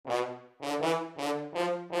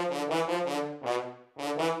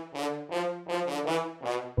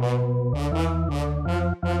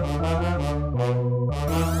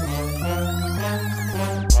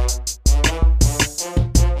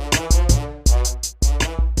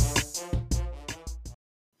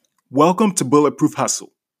Welcome to Bulletproof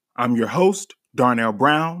Hustle. I'm your host, Darnell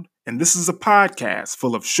Brown, and this is a podcast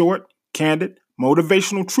full of short, candid,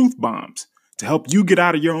 motivational truth bombs to help you get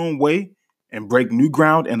out of your own way and break new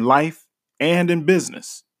ground in life and in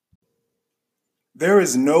business. There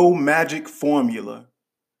is no magic formula.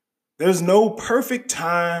 There's no perfect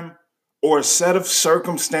time or set of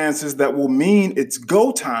circumstances that will mean it's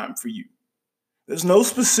go time for you. There's no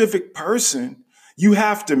specific person you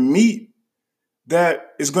have to meet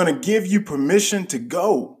that is going to give you permission to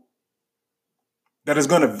go, that is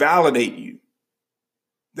going to validate you.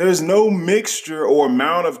 There's no mixture or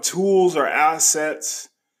amount of tools or assets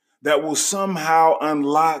that will somehow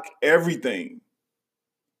unlock everything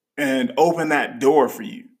and open that door for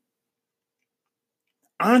you.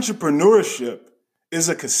 Entrepreneurship is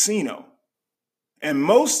a casino, and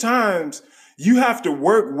most times you have to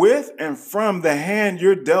work with and from the hand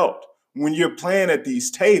you're dealt when you're playing at these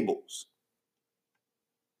tables.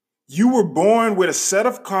 You were born with a set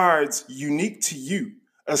of cards unique to you,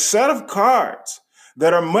 a set of cards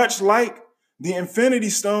that are much like the Infinity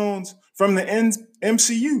Stones from the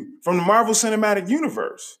MCU, from the Marvel Cinematic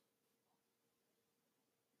Universe.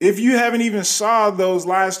 If you haven't even saw those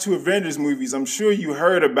last two Avengers movies, I'm sure you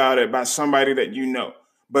heard about it by somebody that you know.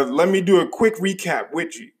 But let me do a quick recap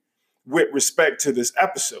with you with respect to this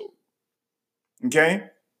episode. Okay?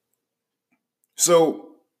 So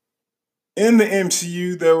in the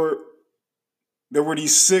MCU, there were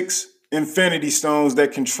these 6 Infinity Stones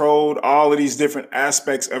that controlled all of these different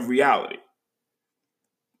aspects of reality.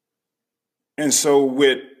 And so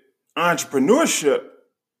with entrepreneurship,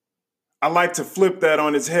 I like to flip that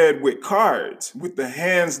on its head with cards, with the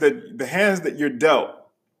hands that you're dealt,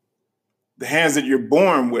 the hands that you're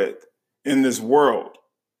born with in this world.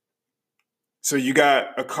 So you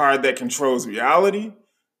got a card that controls reality.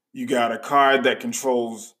 You got a card that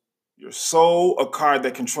controls your soul, a card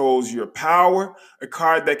that controls your power, a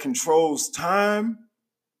card that controls time,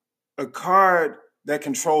 a card that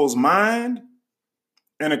controls mind,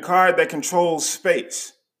 and a card that controls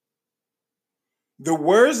space. The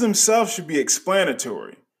words themselves should be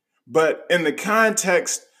explanatory, but in the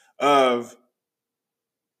context of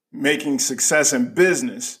making success in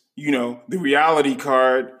business, the reality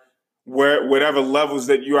card, where whatever levels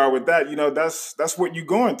that you are with that, that's what you're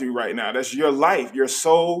going through right now. That's your life, your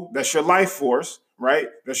soul, that's your life force, right?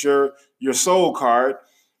 That's your soul card.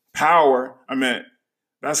 Power,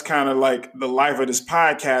 that's kind of like the life of this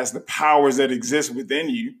podcast, the powers that exist within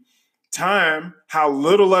you. Time, how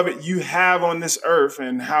little of it you have on this earth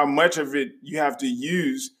and how much of it you have to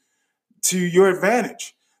use to your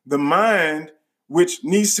advantage. The mind, which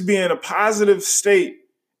needs to be in a positive state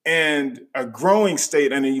and a growing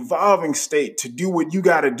state, an evolving state to do what you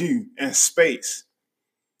got to do, in space.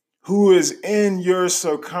 Who is in your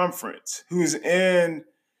circumference, who's in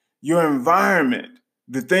your environment,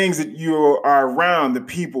 the things that you are around, the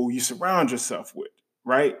people you surround yourself with,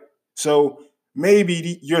 right? So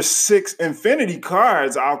maybe your 6 infinity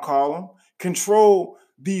cards, I'll call them, control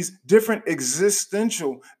these different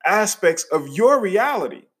existential aspects of your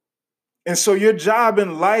reality. And so your job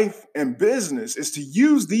in life and business is to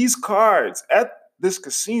use these cards at this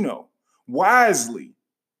casino wisely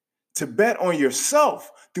to bet on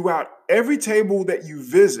yourself throughout every table that you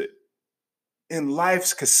visit in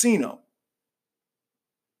life's casino.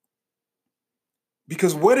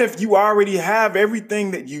 Because what if you already have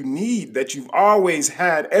everything that you need, that you've always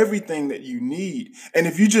had everything that you need? And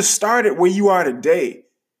if you just started where you are today,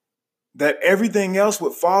 that everything else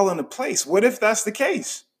would fall into place. What if that's the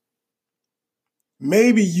case?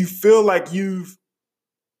 Maybe you feel like you've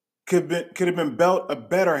could have been dealt a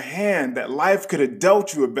better hand, that life could have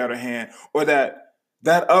dealt you a better hand, or that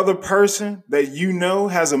other person that you know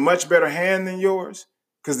has a much better hand than yours,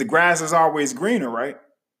 because the grass is always greener, right?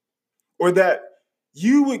 Or that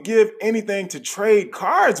you would give anything to trade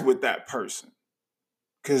cards with that person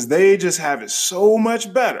because they just have it so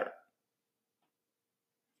much better.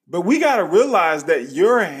 But we got to realize that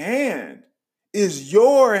your hand is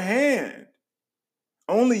your hand.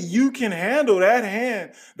 Only you can handle that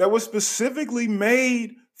hand that was specifically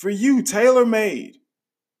made for you, tailor-made.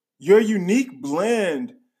 Your unique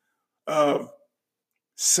blend of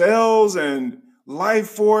cells and life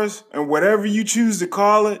force and whatever you choose to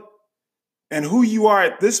call it, and who you are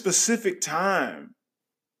at this specific time.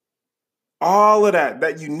 All of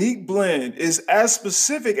that unique blend is as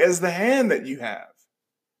specific as the hand that you have.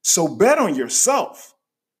 So bet on yourself.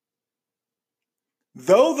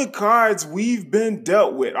 Though the cards we've been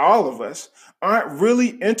dealt with, all of us, aren't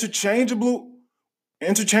really interchangeable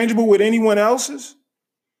with anyone else's,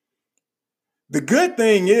 the good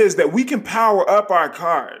thing is that we can power up our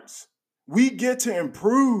cards we get to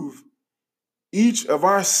improve each of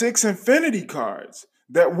our 6 infinity cards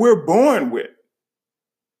that we're born with.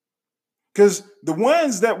 Because the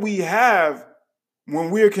ones that we have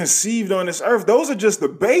when we're conceived on this earth, those are just the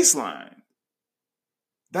baseline.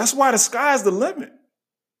 That's why the sky's the limit.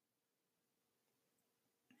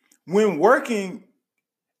 When working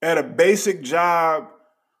at a basic job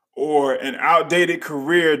or an outdated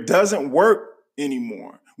career doesn't work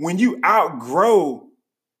anymore, when you outgrow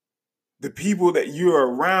the people that you're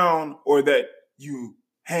around or that you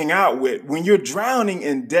hang out with, when you're drowning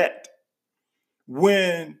in debt,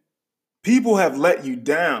 when people have let you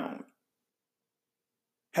down,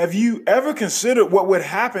 have you ever considered what would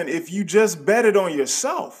happen if you just betted on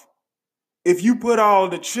yourself? If you put all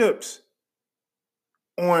the chips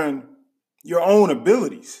on your own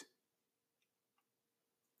abilities?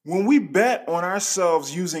 When we bet on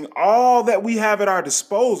ourselves using all that we have at our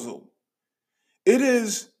disposal, it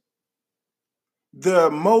is the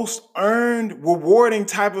most earned, rewarding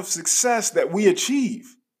type of success that we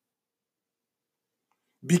achieve.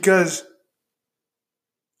 Because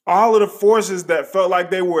all of the forces that felt like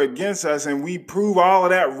they were against us, and we prove all of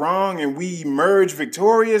that wrong, and we emerge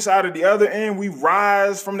victorious out of the other end, we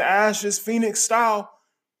rise from the ashes, Phoenix style.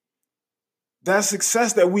 That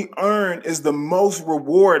success that we earn is the most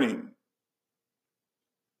rewarding.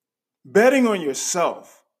 Betting on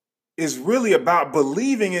yourself is really about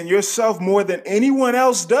believing in yourself more than anyone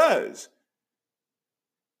else does.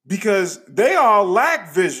 Because they all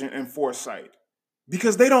lack vision and foresight.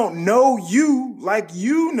 Because they don't know you like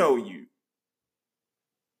you know you.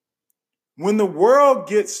 When the world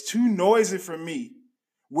gets too noisy for me,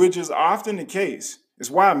 which is often the case,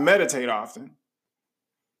 it's why I meditate often.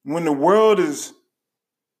 When the world is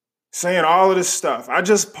saying all of this stuff, I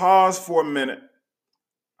just pause for a minute.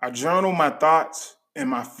 I journal my thoughts and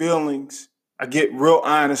my feelings. I get real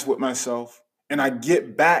honest with myself, and I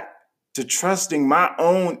get back to trusting my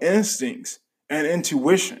own instincts and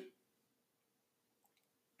intuition.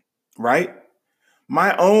 Right?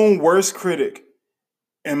 My own worst critic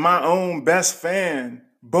and my own best fan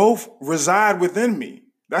both reside within me.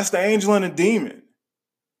 That's the angel and the demon.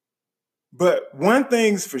 But one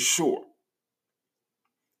thing's for sure.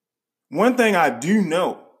 One thing I do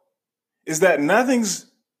know is that nothing's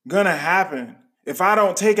going to happen if I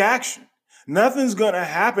don't take action. Nothing's going to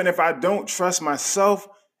happen if I don't trust myself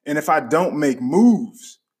and if I don't make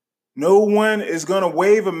moves. No one is going to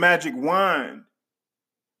wave a magic wand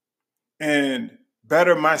and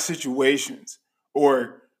better my situations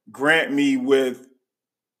or grant me with,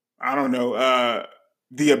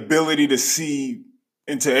 the ability to see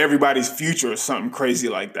into everybody's future or something crazy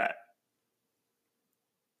like that.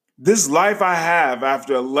 This life I have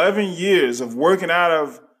after 11 years of working out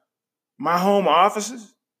of my home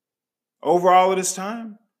offices over all of this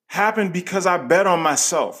time happened because I bet on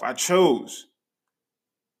myself. I chose.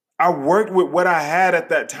 I worked with what I had at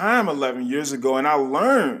that time 11 years ago, and I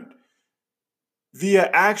learned via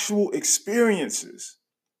actual experiences.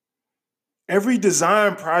 Every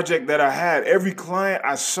design project that I had, every client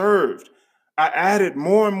I served, I added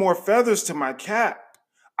more and more feathers to my cap.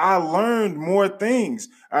 I learned more things.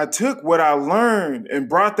 I took what I learned and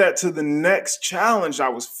brought that to the next challenge I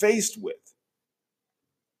was faced with.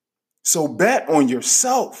 So bet on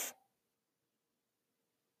yourself.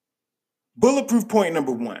 Bulletproof point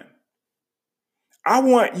number 1. I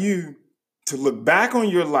want you to look back on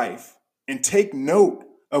your life and take note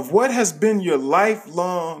of what has been your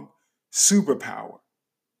lifelong superpower.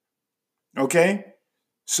 Okay?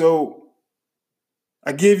 So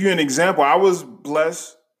I give you an example. I was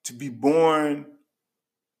blessed to be born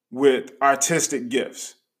with artistic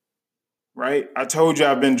gifts, right? I told you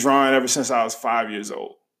I've been drawing ever since I was 5 years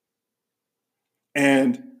old.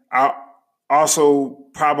 And I also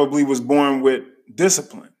probably was born with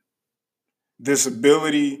discipline, this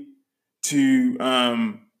ability to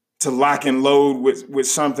lock and load with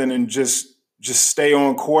something and just stay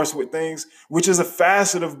on course with things, which is a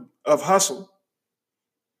facet of hustle.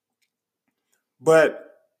 But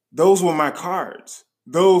those were my cards.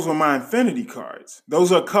 Those were my infinity cards.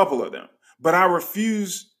 Those are a couple of them. But I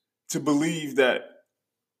refuse to believe that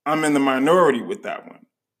I'm in the minority with that one.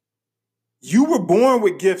 You were born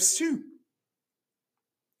with gifts too.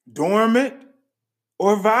 Dormant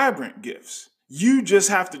or vibrant gifts. You just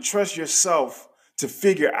have to trust yourself to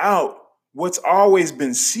figure out what's always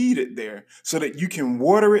been seeded there so that you can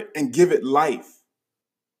water it and give it life.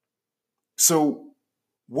 So,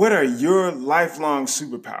 what are your lifelong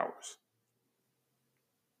superpowers?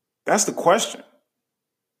 That's the question.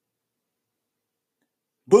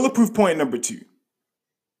 Bulletproof point number 2.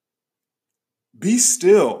 Be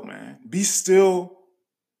still, man. Be still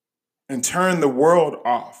and turn the world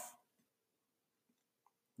off.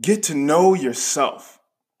 Get to know yourself.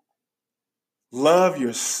 Love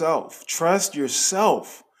yourself. Trust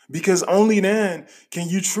yourself. Because only then can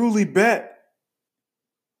you truly bet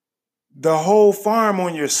the whole farm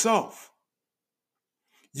on yourself.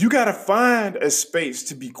 You got to find a space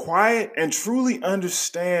to be quiet and truly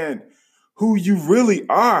understand who you really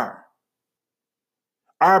are.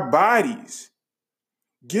 Our bodies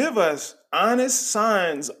give us honest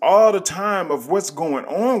signs all the time of what's going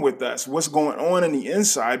on with us, what's going on in the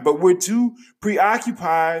inside, but we're too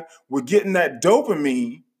preoccupied with getting that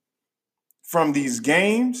dopamine from these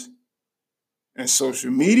games and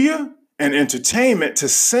social media and entertainment to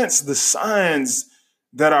sense the signs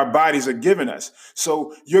that our bodies are giving us.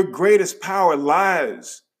 So your greatest power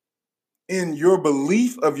lies in your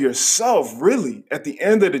belief of yourself, really, at the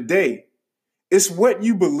end of the day. It's what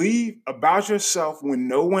you believe about yourself when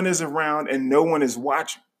no one is around and no one is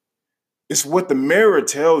watching. It's what the mirror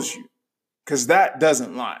tells you, because that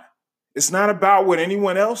doesn't lie. It's not about what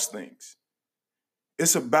anyone else thinks.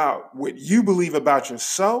 It's about what you believe about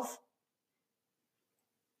yourself.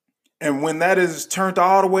 And when that is turned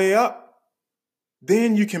all the way up,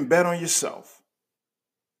 then you can bet on yourself.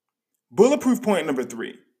 Bulletproof point number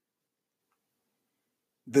 3.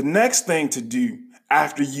 The next thing to do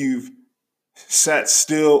after you've sat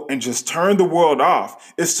still and just turned the world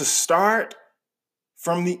off is to start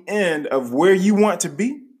from the end of where you want to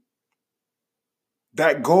be,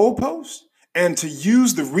 that goalpost, and to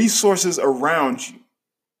use the resources around you.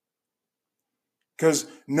 Because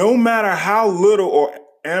no matter how little or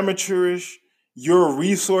amateurish your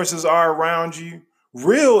resources are around you,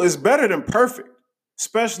 real is better than perfect,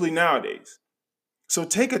 especially nowadays. So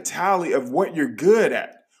take a tally of what you're good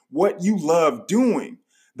at, what you love doing,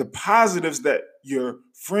 the positives that your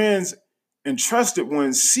friends and trusted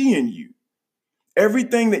ones see in you.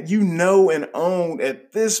 Everything that you know and own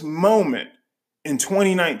at this moment in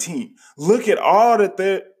 2019. Look at all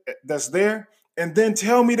that's there, and then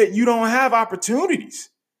tell me that you don't have opportunities.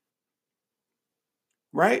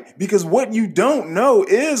 Right? Because what you don't know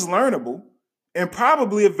is learnable and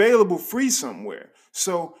probably available free somewhere.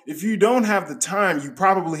 So if you don't have the time, you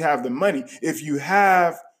probably have the money. If you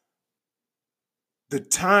have the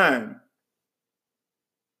time,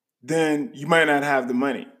 then you might not have the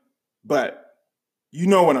money. But you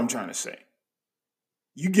know what I'm trying to say.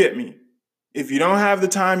 You get me. If you don't have the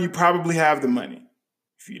time, you probably have the money.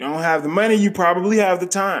 If you don't have the money, you probably have the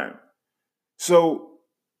time. So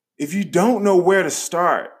if you don't know where to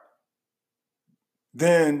start,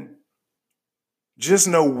 then just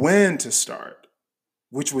know when to start,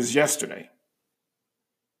 which was yesterday.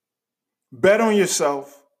 Bet on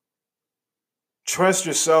yourself. Trust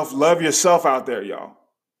yourself. Love yourself out there, y'all.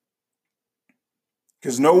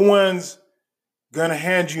 Because no one's going to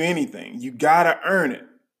hand you anything. You got to earn it.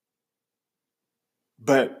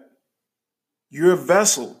 But you're a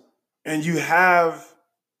vessel, and you have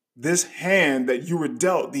this hand that you were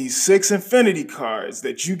dealt, these 6 infinity cards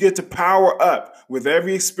that you get to power up with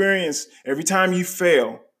every experience, every time you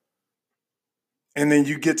fail. And then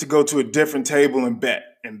you get to go to a different table and bet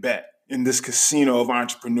in this casino of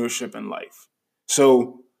entrepreneurship and life.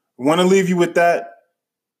 So I want to leave you with that.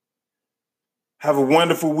 Have a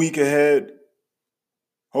wonderful week ahead.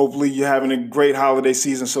 Hopefully you're having a great holiday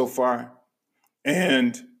season so far.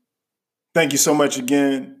 And thank you so much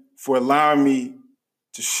again for allowing me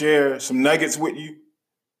to share some nuggets with you.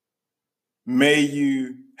 May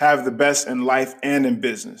you have the best in life and in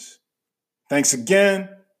business. Thanks again.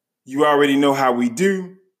 You already know how we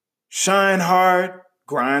do. Shine hard,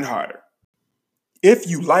 grind harder. If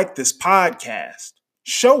you like this podcast,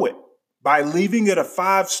 show it by leaving it a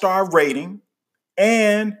 5-star rating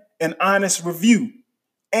and an honest review,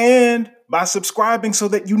 and by subscribing so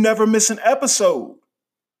that you never miss an episode.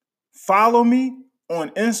 Follow me on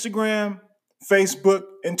Instagram, Facebook,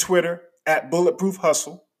 and Twitter at Bulletproof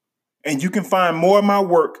Hustle, and you can find more of my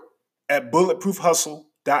work at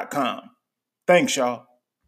bulletproofhustle.com. Thanks, y'all.